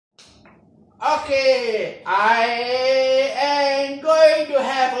Okay, I am going to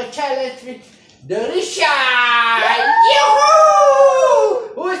have a challenge with Delisha.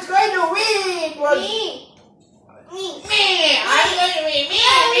 Yoo-hoo! Who is going to win? Me. I'm going to win.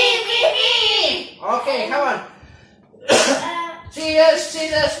 Me. Okay, come on.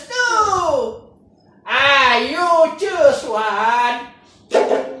 Scissors, two. You choose one.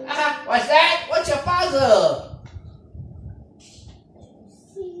 What's that? What's your puzzle?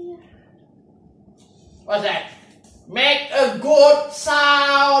 What's that? Make a goat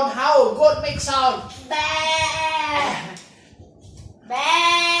sound. How a goat makes sound?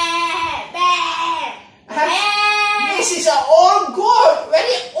 This is an old goat.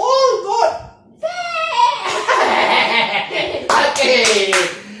 Very old goat.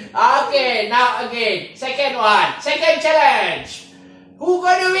 Okay, now again. Second one. Second challenge. Who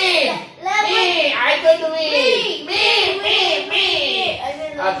going to win? Me. I'm going to win. Me.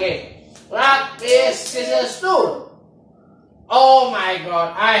 Okay. Rock, paper, scissors, two. Oh my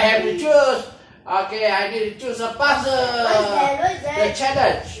God! I have to choose. Okay, I need to choose a puzzle. What's that? The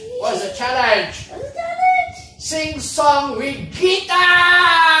challenge. What's the challenge? Sing song with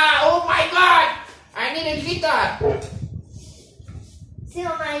guitar. Oh my God! I need a guitar. Sing,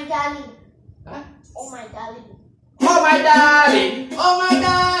 oh my darling. Huh? Oh my darling. Oh my darling. Oh my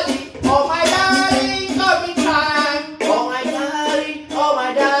darling. Oh my darling. Got me time. Oh my darling. Oh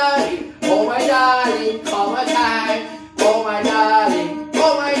my darling. Oh my darling, come a time. Oh my darling,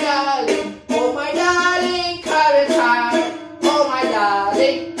 oh my darling, oh my darling, come a time. Oh my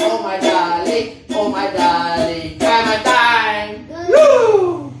darling, oh my darling, oh my darling, come a time.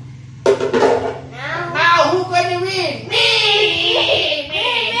 Woo! Now who going to win? Me.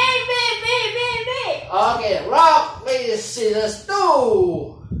 Okay, rock, paper, scissors,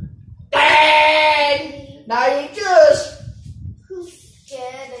 two. Then now you choose. Who's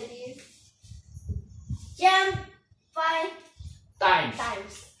scared of this? Jump 5 times.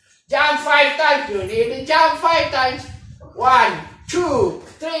 times. Jump 5 times. You need to jump 5 times. 1, 2,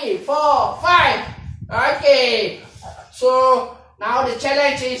 3, 4, 5. Okay. So now the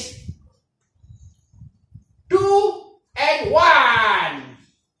challenge is 2 and 1.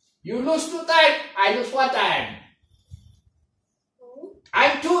 You lose 2 times. I lose 1 time.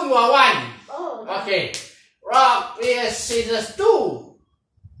 I'm 2. You are 1. Oh. Okay. Rock, paper, scissors, 2.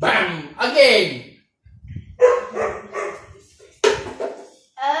 Bam. Again.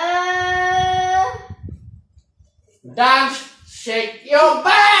 Dance, shake your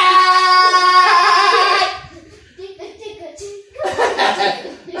butt.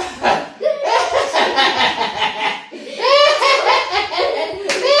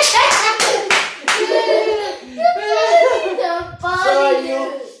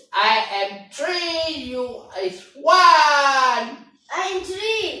 I am 3. You is 1. I'm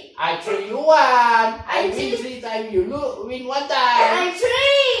 3. I 3. You 1. I I'm win 3 times. You win 1 time. I'm 3.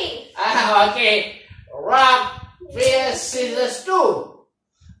 Okay. Rock, paper, scissors, 2.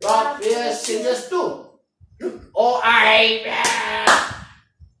 Rock, paper, scissors, 2. Oh,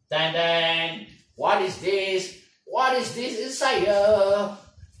 Then. What is this? What is this inside here?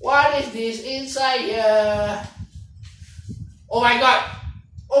 What is this inside here? Oh my God!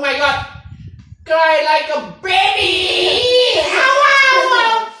 Oh my God! Cry like a baby!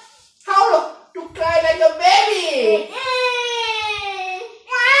 How to cry like a baby?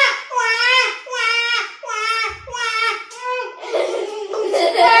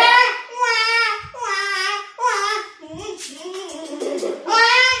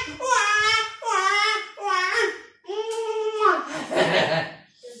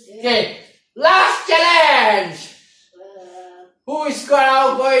 Okay, last challenge. Who is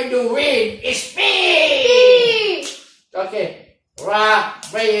going to win? It's me. Okay, rock,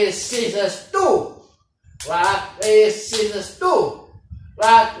 paper, scissors, 2. Rock, paper, scissors, 2.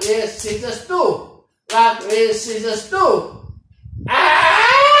 Rock, paper, scissors, 2. Rock, paper, scissors, 2.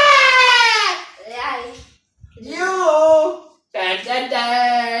 You.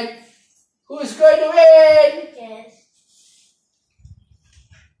 Dun. Who's going to win? Yes.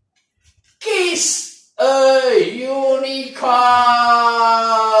 Kiss a unicorn.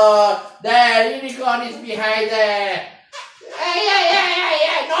 The unicorn is behind there.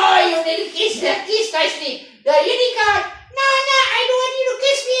 Yeah. No, you need to kiss nicely. The unicorn. No, I don't want you to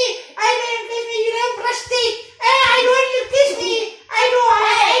kiss me. I don't want you to kiss me. You don't plastic. I don't want you to kiss me. I don't want.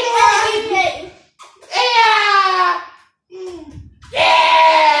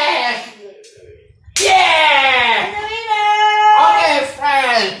 Yeah. Okay,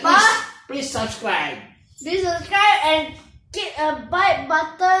 friends. Please subscribe. Please subscribe and click a like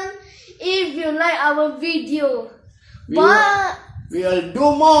button if you like our video. We'll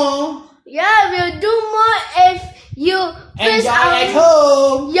do more. Yeah, we'll do more if you enjoy at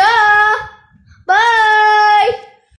home. Yeah.